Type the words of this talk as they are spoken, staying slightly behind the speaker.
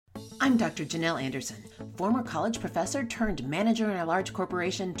I'm Dr. Janelle Anderson, former college professor turned manager in a large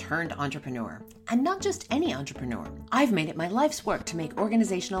corporation turned entrepreneur. And not just any entrepreneur. I've made it my life's work to make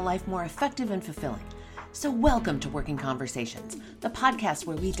organizational life more effective and fulfilling. So welcome to Working Conversations, the podcast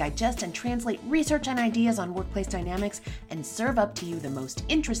where we digest and translate research and ideas on workplace dynamics and serve up to you the most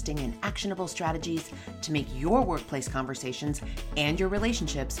interesting and actionable strategies to make your workplace conversations and your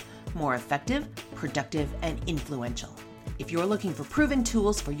relationships more effective, productive, and influential. If you're looking for proven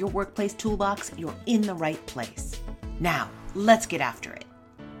tools for your workplace toolbox, you're in the right place. Now, let's get after it.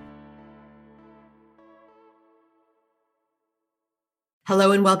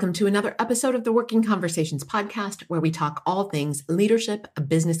 Hello and welcome to another episode of the Working Conversations podcast, where we talk all things leadership,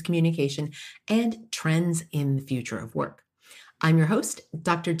 business communication, and trends in the future of work. I'm your host,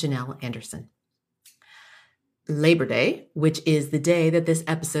 Dr. Janelle Anderson. Labor Day, which is the day that this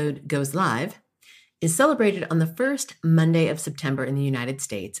episode goes live, is celebrated on the first Monday of September in the United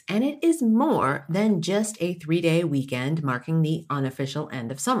States, and it is more than just a 3-day weekend marking the unofficial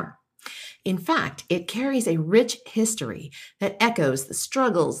end of summer. In fact, it carries a rich history that echoes the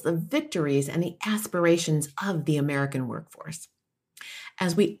struggles, the victories, and the aspirations of the American workforce.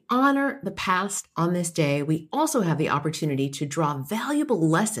 As we honor the past on this day, we also have the opportunity to draw valuable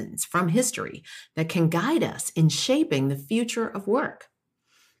lessons from history that can guide us in shaping the future of work.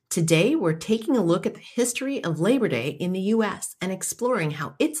 Today, we're taking a look at the history of Labor Day in the U.S. and exploring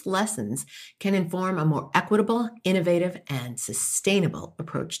how its lessons can inform a more equitable, innovative, and sustainable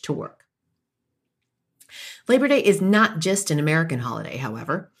approach to work. Labor Day is not just an American holiday,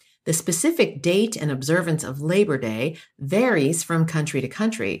 however. The specific date and observance of Labor Day varies from country to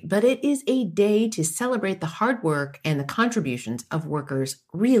country, but it is a day to celebrate the hard work and the contributions of workers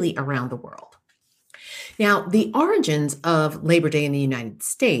really around the world. Now, the origins of Labor Day in the United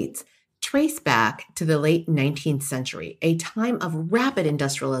States trace back to the late 19th century, a time of rapid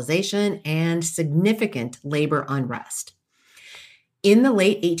industrialization and significant labor unrest. In the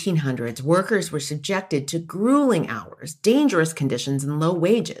late 1800s, workers were subjected to grueling hours, dangerous conditions, and low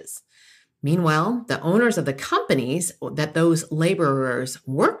wages. Meanwhile, the owners of the companies that those laborers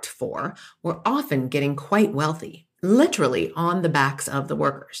worked for were often getting quite wealthy, literally on the backs of the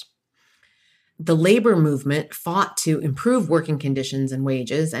workers. The labor movement fought to improve working conditions and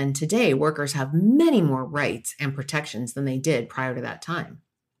wages, and today workers have many more rights and protections than they did prior to that time.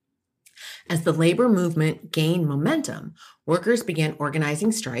 As the labor movement gained momentum, workers began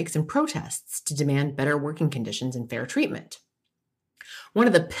organizing strikes and protests to demand better working conditions and fair treatment. One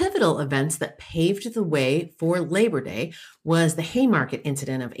of the pivotal events that paved the way for Labor Day was the Haymarket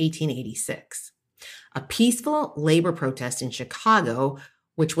incident of 1886. A peaceful labor protest in Chicago,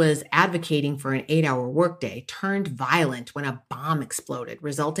 which was advocating for an 8-hour workday, turned violent when a bomb exploded,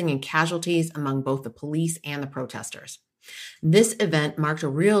 resulting in casualties among both the police and the protesters. This event marked a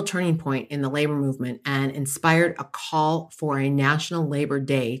real turning point in the labor movement and inspired a call for a National Labor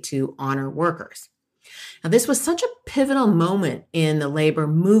Day to honor workers. Now, this was such a pivotal moment in the labor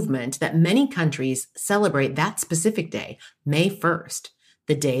movement that many countries celebrate that specific day, May 1st,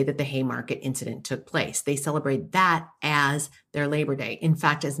 the day that the Haymarket incident took place. They celebrate that as their Labor Day. In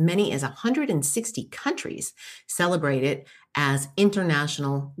fact, as many as 160 countries celebrate it as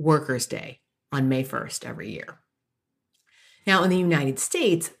International Workers' Day on May 1st every year. Now, in the United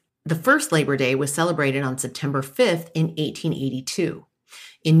States, the first Labor Day was celebrated on September 5th in 1882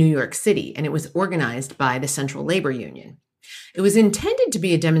 in New York City, and it was organized by the Central Labor Union. It was intended to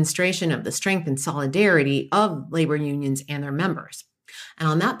be a demonstration of the strength and solidarity of labor unions and their members. And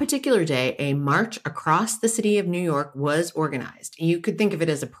on that particular day, a march across the city of New York was organized. You could think of it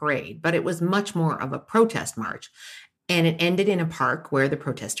as a parade, but it was much more of a protest march, and it ended in a park where the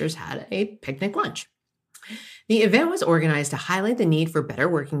protesters had a picnic lunch. The event was organized to highlight the need for better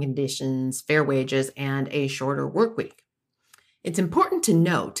working conditions, fair wages, and a shorter work week. It's important to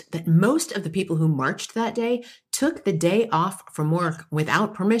note that most of the people who marched that day took the day off from work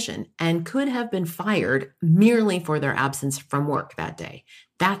without permission and could have been fired merely for their absence from work that day.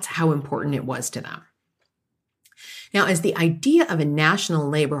 That's how important it was to them. Now, as the idea of a national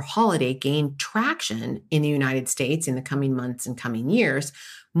labor holiday gained traction in the United States in the coming months and coming years,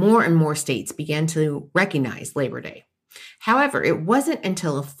 more and more states began to recognize Labor Day. However, it wasn't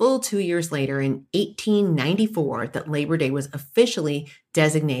until a full 2 years later in 1894 that Labor Day was officially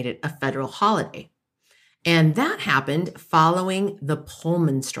designated a federal holiday. And that happened following the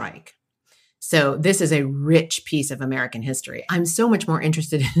Pullman strike. So this is a rich piece of American history. I'm so much more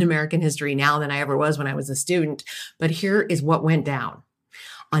interested in American history now than I ever was when I was a student, but here is what went down.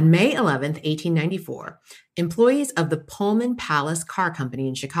 On May 11th, 1894, employees of the Pullman Palace Car Company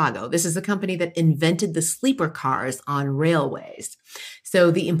in Chicago, this is the company that invented the sleeper cars on railways. So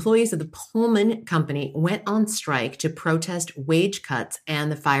the employees of the Pullman Company went on strike to protest wage cuts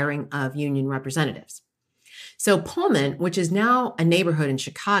and the firing of union representatives. So Pullman, which is now a neighborhood in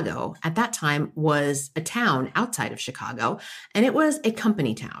Chicago, at that time was a town outside of Chicago, and it was a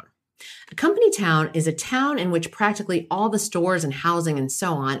company town. A company town is a town in which practically all the stores and housing and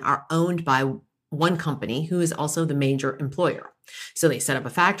so on are owned by one company who is also the major employer. So they set up a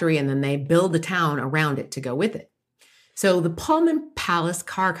factory and then they build the town around it to go with it. So the Pullman Palace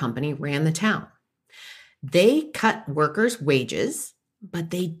Car Company ran the town. They cut workers' wages, but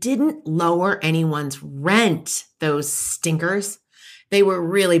they didn't lower anyone's rent, those stinkers. They were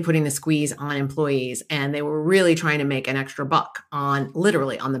really putting the squeeze on employees, and they were really trying to make an extra buck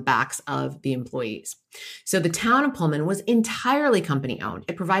literally on the backs of the employees. So the town of Pullman was entirely company owned.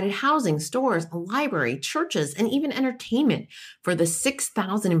 It provided housing, stores, a library, churches, and even entertainment for the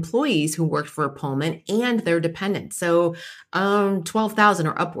 6,000 employees who worked for Pullman and their dependents. So 12,000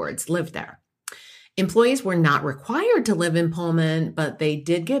 or upwards lived there. Employees were not required to live in Pullman, but they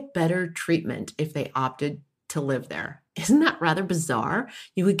did get better treatment if they opted to live there. Isn't that rather bizarre?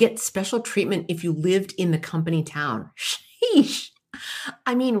 You would get special treatment if you lived in the company town. Sheesh.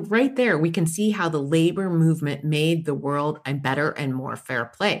 I mean, right there, we can see how the labor movement made the world a better and more fair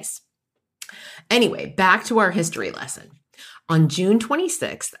place. Anyway, back to our history lesson. On June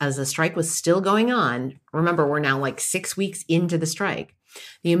 26th, as the strike was still going on, remember, we're now like 6 weeks into the strike,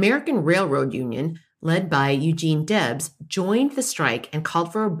 the American Railroad Union, led by Eugene Debs, joined the strike and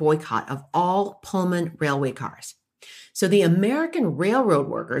called for a boycott of all Pullman railway cars. So the American railroad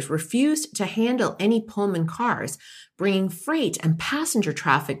workers refused to handle any Pullman cars, bringing freight and passenger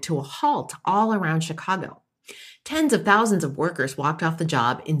traffic to a halt all around Chicago. Tens of thousands of workers walked off the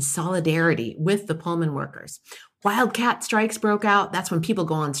job in solidarity with the Pullman workers. Wildcat strikes broke out. That's when people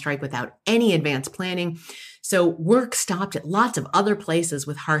go on strike without any advanced planning. So work stopped at lots of other places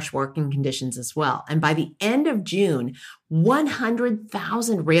with harsh working conditions as well. And by the end of June,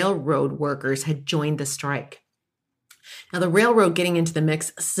 100,000 railroad workers had joined the strike. Now, the railroad getting into the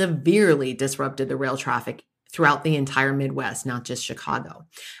mix severely disrupted the rail traffic throughout the entire Midwest, not just Chicago.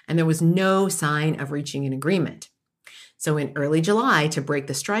 And there was no sign of reaching an agreement. So in early July, to break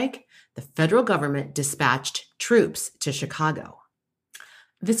the strike, the federal government dispatched troops to Chicago.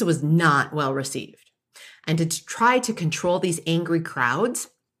 This was not well received. And to try to control these angry crowds,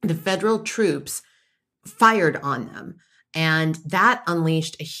 the federal troops fired on them. And that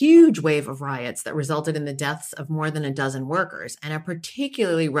unleashed a huge wave of riots that resulted in the deaths of more than a dozen workers. And a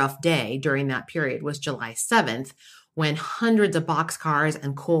particularly rough day during that period was July 7th, when hundreds of boxcars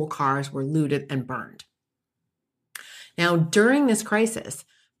and coal cars were looted and burned. Now, during this crisis,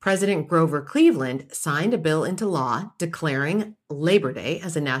 President Grover Cleveland signed a bill into law declaring Labor Day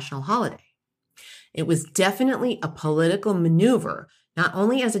as a national holiday. It was definitely a political maneuver, not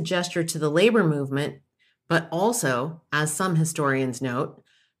only as a gesture to the labor movement, but also, as some historians note,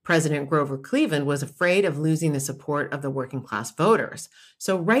 President Grover Cleveland was afraid of losing the support of the working class voters.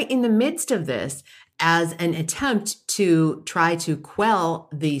 So right in the midst of this, as an attempt to try to quell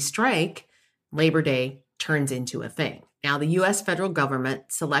the strike, Labor Day turns into a thing. Now, the U.S. federal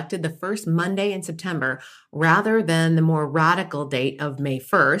government selected the first Monday in September rather than the more radical date of May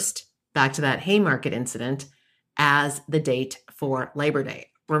 1st, back to that Haymarket incident, as the date for Labor Day.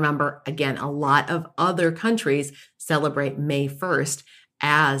 Remember, again, a lot of other countries celebrate May 1st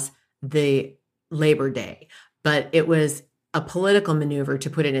as the Labor Day, but it was a political maneuver to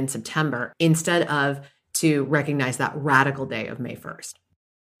put it in September instead of to recognize that radical day of May 1st.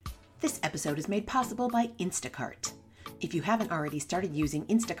 This episode is made possible by Instacart. If you haven't already started using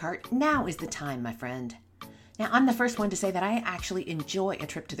Instacart, now is the time, my friend. Now, I'm the first one to say that I actually enjoy a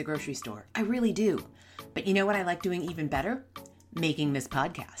trip to the grocery store. I really do. But you know what I like doing even better? Making this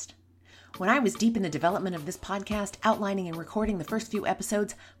podcast. When I was deep in the development of this podcast, outlining and recording the first few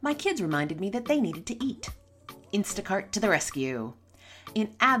episodes, my kids reminded me that they needed to eat. Instacart to the rescue.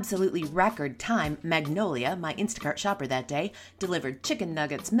 In absolutely record time, Magnolia, my Instacart shopper that day, delivered chicken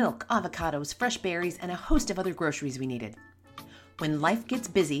nuggets, milk, avocados, fresh berries, and a host of other groceries we needed. When life gets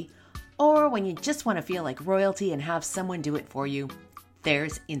busy, or when you just want to feel like royalty and have someone do it for you,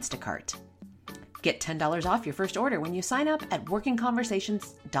 there's Instacart. Get $10 off your first order when you sign up at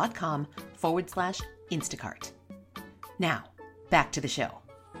workingconversations.com/Instacart. Now, back to the show.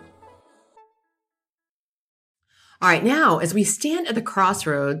 All right, now, as we stand at the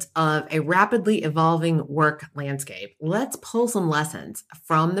crossroads of a rapidly evolving work landscape, let's pull some lessons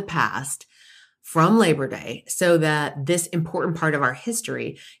from the past from Labor Day so that this important part of our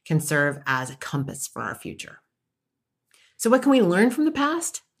history can serve as a compass for our future. So what can we learn from the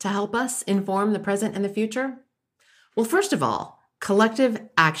past to help us inform the present and the future? Well, first of all, collective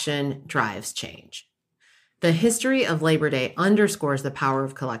action drives change. The history of Labor Day underscores the power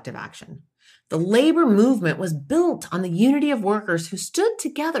of collective action. The labor movement was built on the unity of workers who stood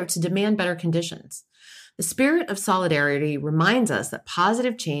together to demand better conditions. The spirit of solidarity reminds us that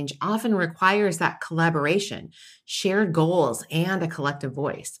positive change often requires that collaboration, shared goals, and a collective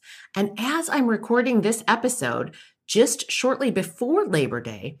voice. And as I'm recording this episode, just shortly before Labor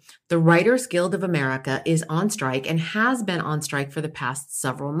Day, the Writers Guild of America is on strike and has been on strike for the past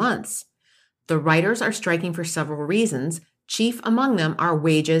several months. The writers are striking for several reasons. Chief among them are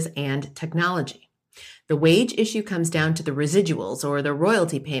wages and technology. The wage issue comes down to the residuals or the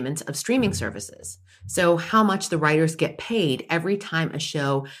royalty payments of streaming services. So how much the writers get paid every time a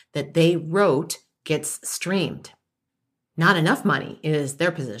show that they wrote gets streamed. Not enough money is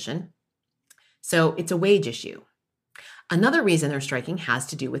their position. So it's a wage issue. Another reason they're striking has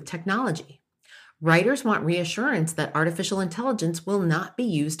to do with technology. Writers want reassurance that artificial intelligence will not be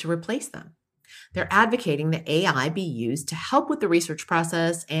used to replace them. They're advocating that AI be used to help with the research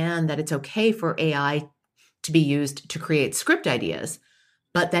process and that it's okay for AI to be used to create script ideas,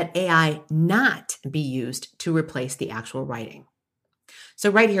 but that AI not be used to replace the actual writing. So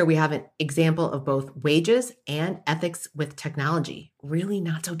right here, we have an example of both wages and ethics with technology, really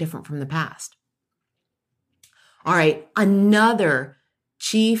not so different from the past. All right, another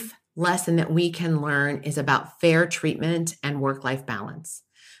chief lesson that we can learn is about fair treatment and work-life balance.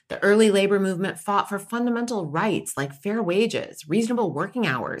 The early labor movement fought for fundamental rights like fair wages, reasonable working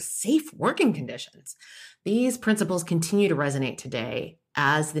hours, safe working conditions. These principles continue to resonate today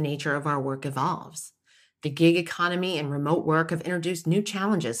as the nature of our work evolves. The gig economy and remote work have introduced new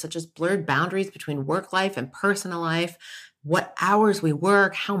challenges such as blurred boundaries between work life and personal life, what hours we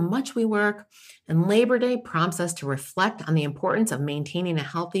work, how much we work, and Labor Day prompts us to reflect on the importance of maintaining a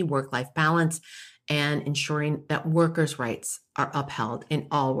healthy work-life balance and ensuring that workers' rights are upheld in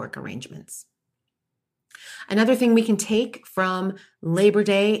all work arrangements. Another thing we can take from Labor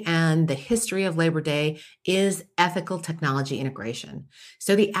Day and the history of Labor Day is ethical technology integration.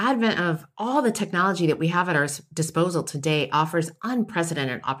 So the advent of all the technology that we have at our disposal today offers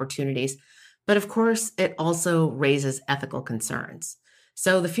unprecedented opportunities, but of course, it also raises ethical concerns.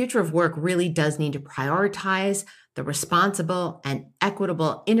 So the future of work really does need to prioritize the responsible and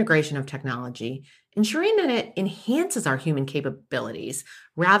equitable integration of technology, ensuring that it enhances our human capabilities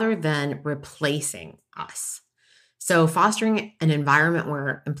rather than replacing us. So fostering an environment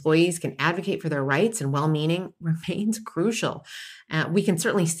where employees can advocate for their rights and well-meaning remains crucial. We can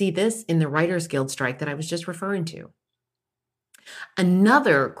certainly see this in the Writers Guild strike that I was just referring to.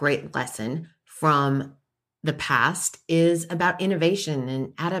 Another great lesson from the past is about innovation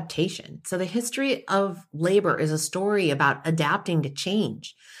and adaptation. So the history of labor is a story about adapting to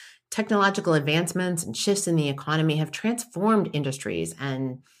change. Technological advancements and shifts in the economy have transformed industries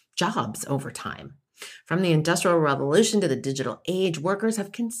and jobs over time. From the Industrial Revolution to the digital age, workers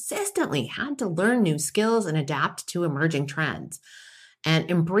have consistently had to learn new skills and adapt to emerging trends. And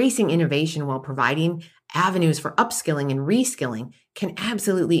embracing innovation while providing avenues for upskilling and reskilling can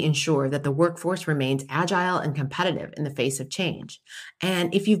absolutely ensure that the workforce remains agile and competitive in the face of change.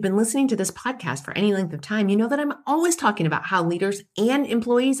 And if you've been listening to this podcast for any length of time, you know that I'm always talking about how leaders and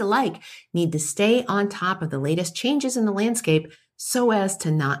employees alike need to stay on top of the latest changes in the landscape so as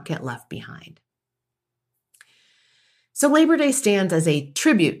to not get left behind. So Labor Day stands as a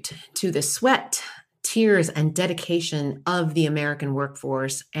tribute to the sweat, tears, and dedication of the American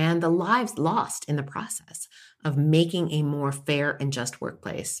workforce and the lives lost in the process of making a more fair and just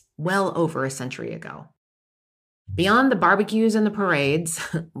workplace well over a century ago. Beyond the barbecues and the parades,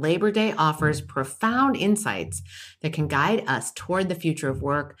 Labor Day offers profound insights that can guide us toward the future of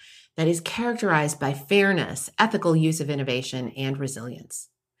work that is characterized by fairness, ethical use of innovation, and resilience.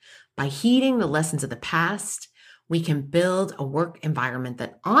 By heeding the lessons of the past, we can build a work environment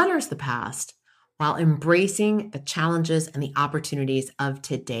that honors the past while embracing the challenges and the opportunities of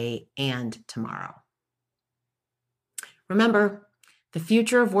today and tomorrow. Remember, the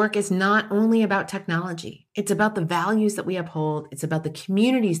future of work is not only about technology. It's about the values that we uphold. It's about the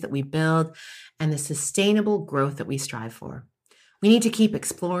communities that we build and the sustainable growth that we strive for. We need to keep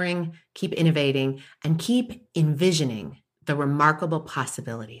exploring, keep innovating, and keep envisioning the remarkable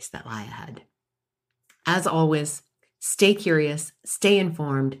possibilities that lie ahead. As always, stay curious, stay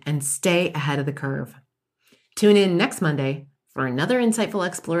informed, and stay ahead of the curve. Tune in next Monday for another insightful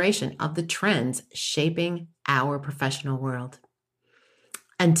exploration of the trends shaping our professional world.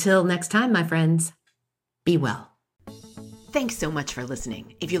 Until next time, my friends, be well. Thanks so much for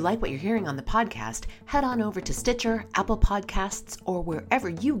listening. If you like what you're hearing on the podcast, head on over to Stitcher, Apple Podcasts, or wherever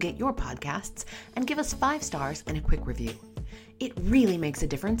you get your podcasts and give us 5 stars and a quick review. It really makes a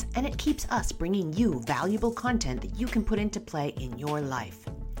difference, and it keeps us bringing you valuable content that you can put into play in your life.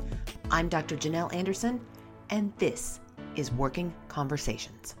 I'm Dr. Janelle Anderson, and this is Working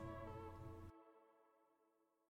Conversations.